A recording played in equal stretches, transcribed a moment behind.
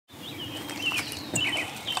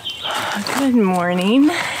Good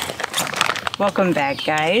morning. Welcome back,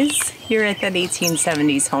 guys. Here at that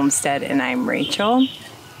 1870s homestead, and I'm Rachel.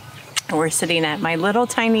 We're sitting at my little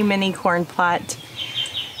tiny mini corn plot.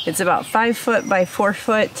 It's about 5 foot by 4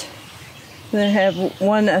 foot. I have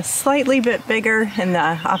one a slightly bit bigger in the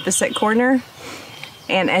opposite corner.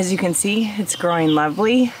 And as you can see, it's growing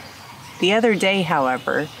lovely. The other day,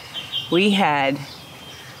 however, we had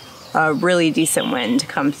a really decent wind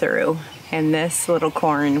come through, and this little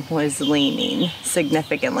corn was leaning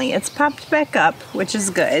significantly. It's popped back up, which is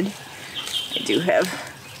good. I do have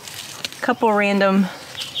a couple random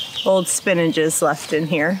old spinaches left in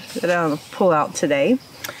here that I'll pull out today.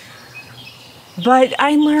 But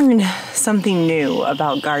I learn something new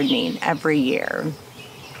about gardening every year.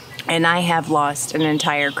 And I have lost an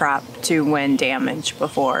entire crop to wind damage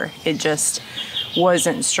before. It just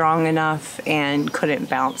wasn't strong enough and couldn't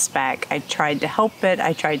bounce back. I tried to help it.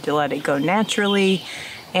 I tried to let it go naturally.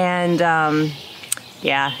 And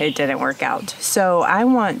yeah, it didn't work out. So I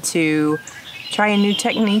want to try a new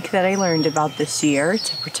technique that I learned about this year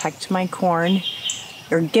to protect my corn,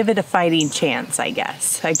 or give it a fighting chance, I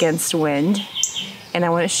guess, against wind. And I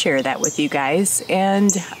want to share that with you guys.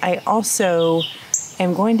 And I also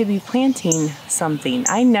am going to be planting something.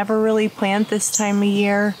 I never really plant this time of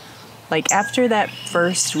year. Like after that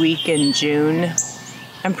first week in June,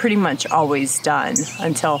 I'm pretty much always done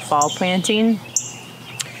until fall planting.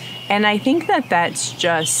 And I think that that's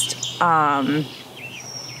just, I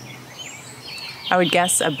would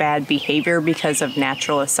guess, a bad behavior because of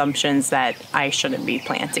natural assumptions that I shouldn't be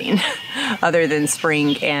planting other than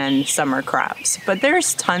spring and summer crops. But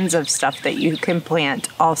there's tons of stuff that you can plant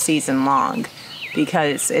all season long,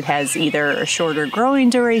 because it has either a shorter growing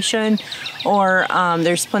duration or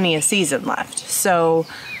there's plenty of season left. So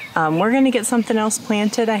we're gonna get something else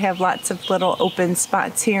planted. I have lots of little open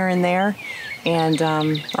spots here and there, and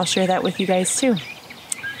I'll share that with you guys too.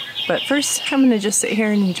 But first, I'm gonna just sit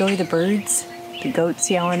here and enjoy the birds, the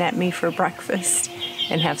goats yelling at me for breakfast,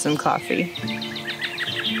 and have some coffee.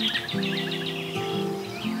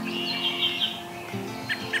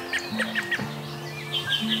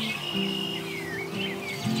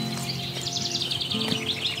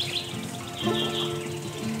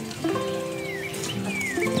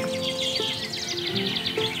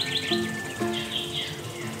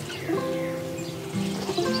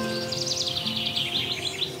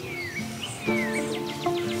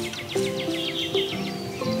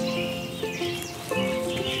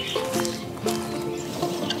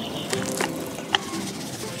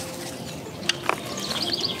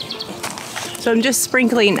 So I'm just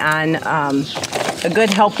sprinkling on a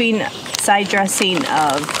good helping side dressing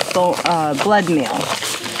of blood meal.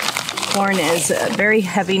 Corn is a very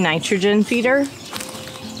heavy nitrogen feeder,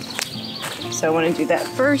 so I want to do that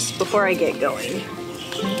first before I get going.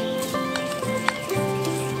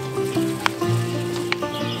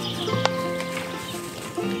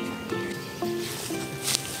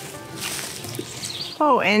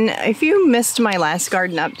 Oh, and if you missed my last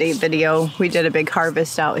garden update video, we did a big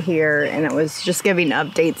harvest out here, and it was just giving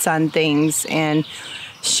updates on things, and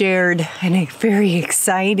shared a very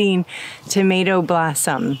exciting tomato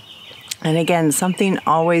blossom. And again, something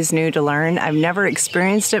always new to learn. I've never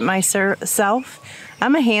experienced it myself.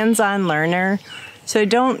 I'm a hands-on learner, so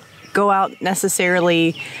don't go out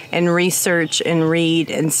necessarily and research and read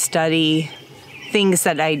and study things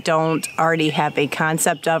that I don't already have a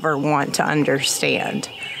concept of or want to understand.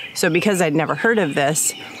 So because I'd never heard of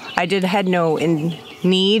this, I had no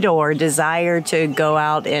need or desire to go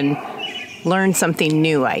out and learn something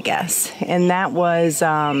new, I guess. And that was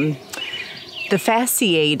the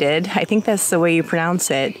fasciated, I think that's the way you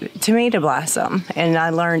pronounce it, tomato blossom. And I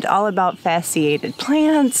learned all about fasciated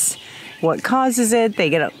plants, what causes it.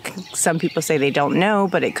 Some people say they don't know,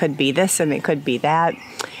 but it could be this and it could be that.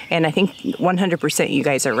 And I think 100% you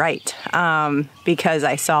guys are right, because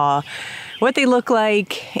I saw what they look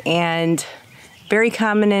like, and very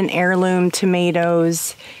common in heirloom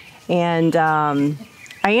tomatoes. And I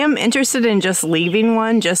am interested in just leaving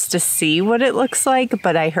one just to see what it looks like,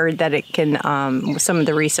 but I heard that it can, some of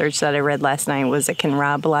the research that I read last night was it can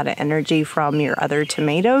rob a lot of energy from your other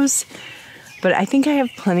tomatoes. But I think I have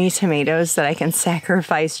plenty of tomatoes that I can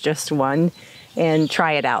sacrifice just one and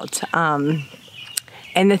try it out.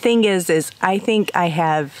 And the thing is I think I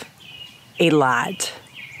have a lot,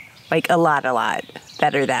 like a lot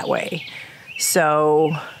that are that way.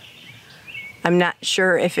 So I'm not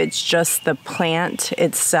sure if it's just the plant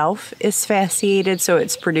itself is fasciated, so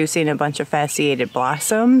it's producing a bunch of fasciated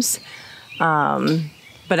blossoms.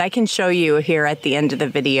 But I can show you here at the end of the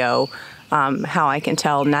video how I can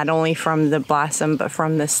tell not only from the blossom but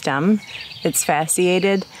from the stem it's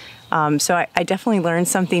fasciated. So I definitely learned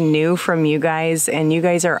something new from you guys, and you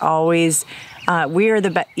guys are always, we are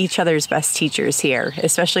each other's best teachers here,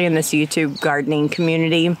 especially in this YouTube gardening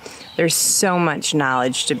community. There's so much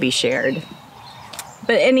knowledge to be shared.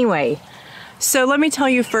 But anyway, so let me tell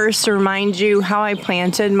you first to remind you how I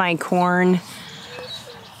planted my corn.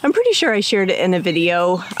 I'm pretty sure I shared it in a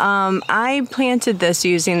video. I planted this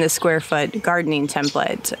using the square foot gardening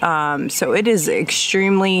template. So it is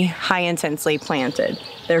extremely high intensely planted.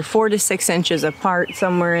 They're 4 to 6 inches apart,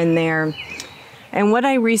 somewhere in there. And what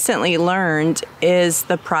I recently learned is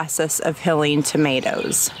the process of hilling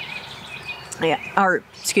tomatoes. Or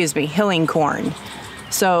excuse me, hilling corn.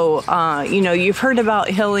 So, you know, you've heard about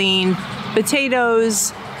hilling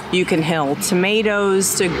potatoes. You can hill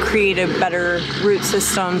tomatoes to create a better root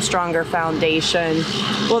system, stronger foundation.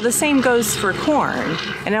 Well, the same goes for corn.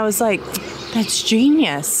 And I was like, that's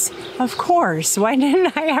genius. Of course. Why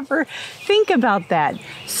didn't I ever think about that?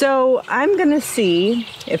 So I'm going to see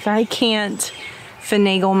if I can't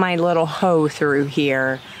finagle my little hoe through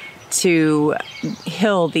here to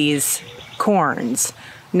hill these corns.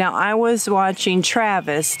 Now, I was watching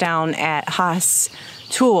Travis down at Haas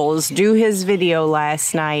Tools do his video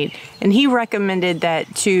last night, and he recommended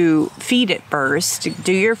that to feed it first,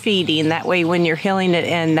 do your feeding. That way when you're hilling it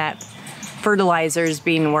in, that fertilizer is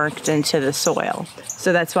being worked into the soil.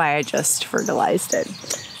 So that's why I just fertilized it.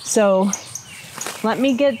 So let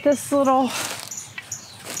me get this little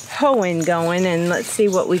hoeing going and let's see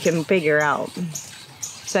what we can figure out.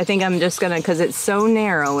 So I think I'm just gonna, because it's so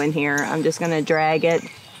narrow in here, I'm just gonna drag it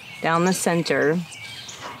down the center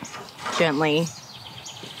gently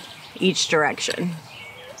each direction.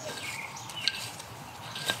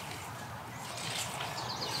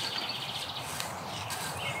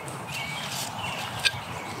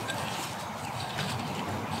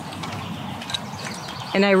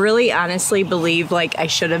 And I really honestly believe like I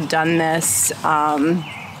should have done this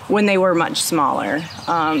when they were much smaller.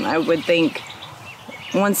 I would think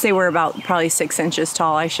once they were about probably 6 inches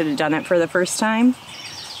tall, I should have done it for the first time.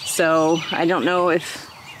 So I don't know if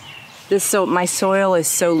my soil is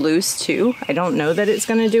so loose too. I don't know that it's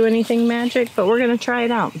gonna do anything magic, but we're gonna try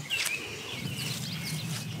it out.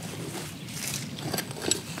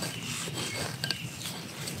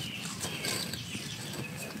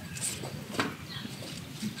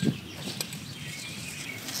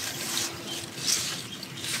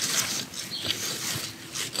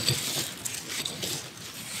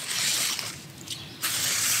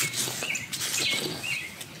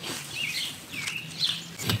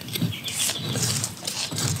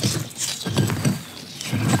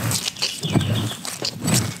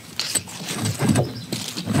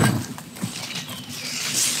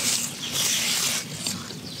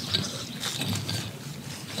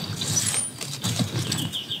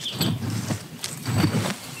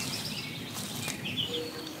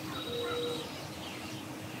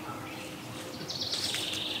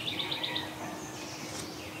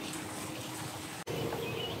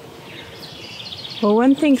 Well,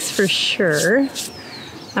 one thing's for sure,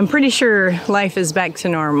 I'm pretty sure life is back to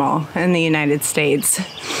normal in the United States.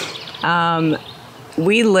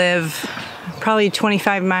 We live probably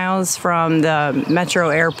 25 miles from the metro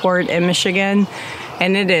airport in Michigan,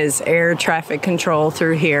 and it is air traffic control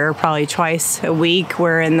through here probably twice a week.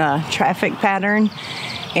 We're in the traffic pattern,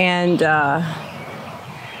 and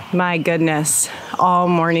my goodness, all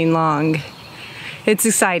morning long. It's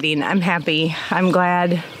exciting. I'm happy. I'm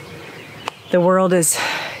glad the world is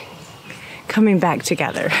coming back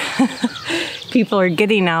together. People are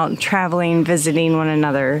getting out, traveling, visiting one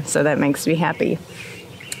another, so that makes me happy.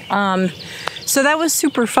 So that was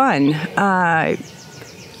super fun. I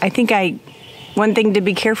think one thing to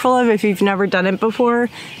be careful of if you've never done it before,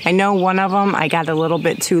 I know one of them I got a little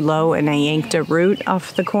bit too low and I yanked a root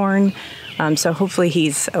off the corn, so hopefully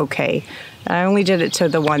he's okay. I only did it to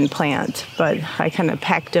the one plant, but I kind of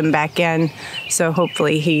packed him back in, so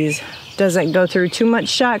hopefully he doesn't go through too much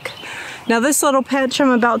shock. Now this little patch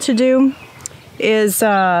I'm about to do is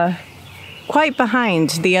quite behind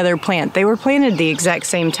the other plant. They were planted the exact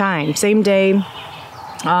same time, same day.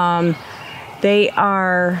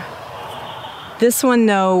 This one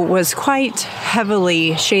though was quite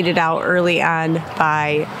heavily shaded out early on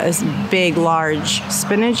by a big, large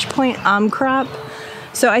spinach plant crop.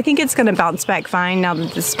 So I think it's gonna bounce back fine now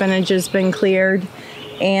that the spinach has been cleared,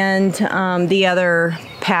 and the other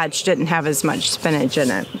patch didn't have as much spinach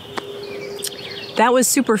in it. That was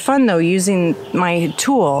super fun though, using my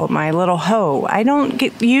tool, my little hoe. I don't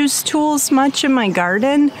use tools much in my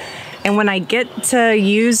garden, and when I get to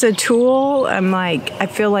use a tool, I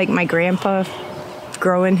feel like my grandpa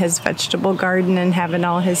growing his vegetable garden and having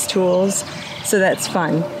all his tools, so that's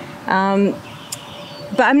fun.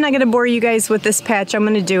 But I'm not going to bore you guys with this patch. I'm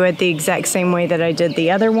going to do it the exact same way that I did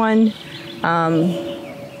the other one.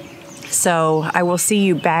 So I will see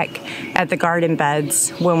you back at the garden beds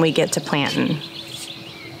when we get to planting.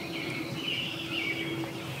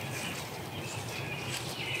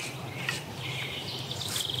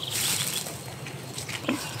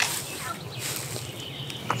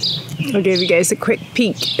 I'll give you guys a quick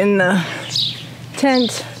peek in the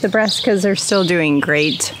tent. The brassicas are still doing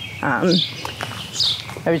great. I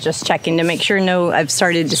was just checking to make sure. No, I've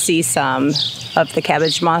started to see some of the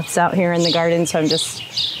cabbage moths out here in the garden, so I'm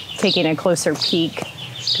just taking a closer peek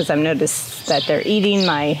because I've noticed that they're eating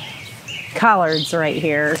my collards right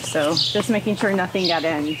here, so just making sure nothing got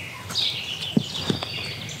in.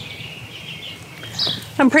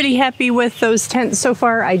 I'm pretty happy with those tents so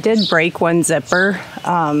far. I did break one zipper.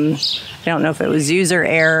 I don't know if it was user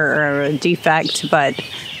error or a defect, but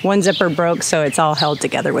one zipper broke, so it's all held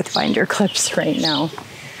together with binder clips right now.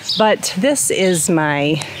 But this is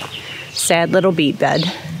my sad little beet bed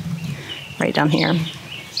right down here.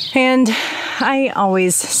 And I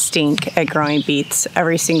always stink at growing beets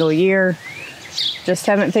every single year. Just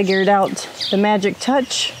haven't figured out the magic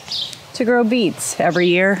touch to grow beets every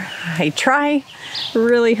year. I try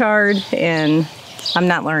really hard and I'm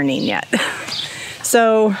not learning yet.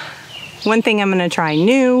 So one thing I'm going to try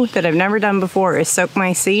new that I've never done before is soak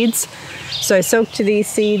my seeds. So I soaked these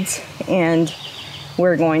seeds and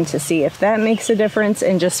we're going to see if that makes a difference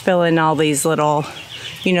and just fill in all these little,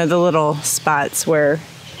 you know, the little spots where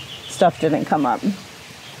stuff didn't come up.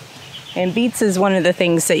 And beets is one of the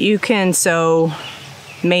things that you can sow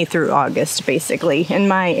May through August, basically, in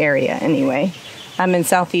my area anyway. I'm in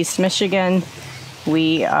Southeast Michigan.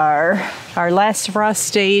 Our last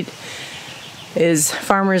frost date is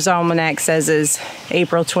Farmer's Almanac says is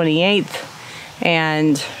April 28th,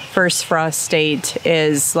 and first frost date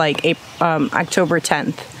is like October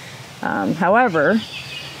 10th. However,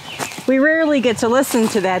 we rarely get to listen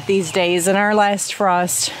to that these days, and our last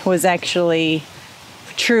frost was actually,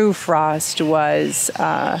 true frost was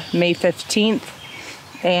May 15th,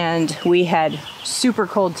 and we had super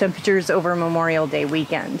cold temperatures over Memorial Day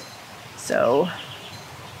weekend. So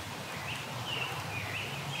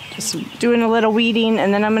just doing a little weeding,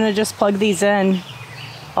 and then I'm going to just plug these in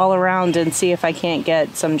all around and see if I can't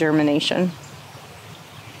get some germination.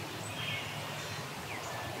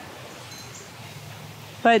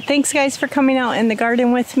 But thanks guys for coming out in the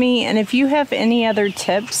garden with me, and if you have any other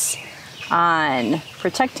tips on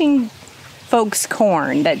protecting folks'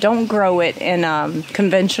 corn that don't grow it in a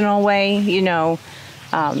conventional way, you know,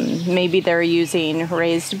 maybe they're using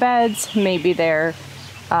raised beds, maybe they're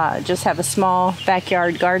just have a small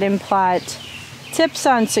backyard garden plot, tips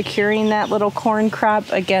on securing that little corn crop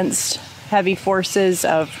against heavy forces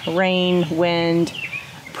of rain, wind,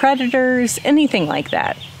 predators, anything like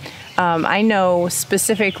that. I know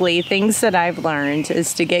specifically things that I've learned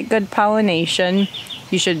is to get good pollination.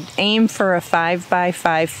 You should aim for a 5 by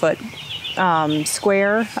 5 foot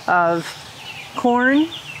square of corn,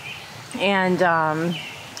 and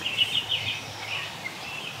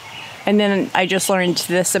then I just learned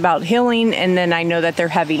this about hilling, and then I know that they're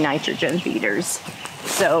heavy nitrogen feeders.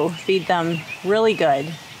 So feed them really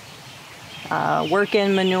good. Work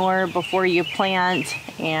in manure before you plant,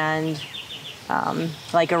 and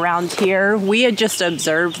like around here, we had just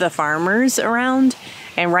observed the farmers around,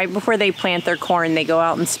 and right before they plant their corn, they go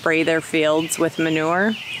out and spray their fields with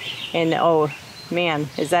manure. And oh man,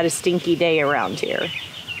 is that a stinky day around here.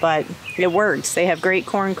 But it works. They have great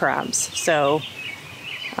corn crops. So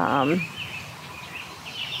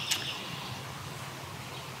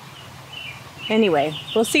anyway,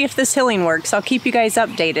 we'll see if this hilling works. I'll keep you guys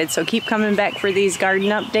updated, so keep coming back for these garden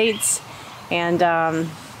updates. And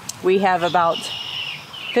we have about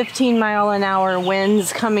 15-mile-an-hour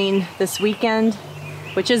winds coming this weekend,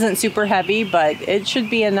 which isn't super heavy, but it should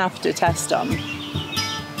be enough to test them.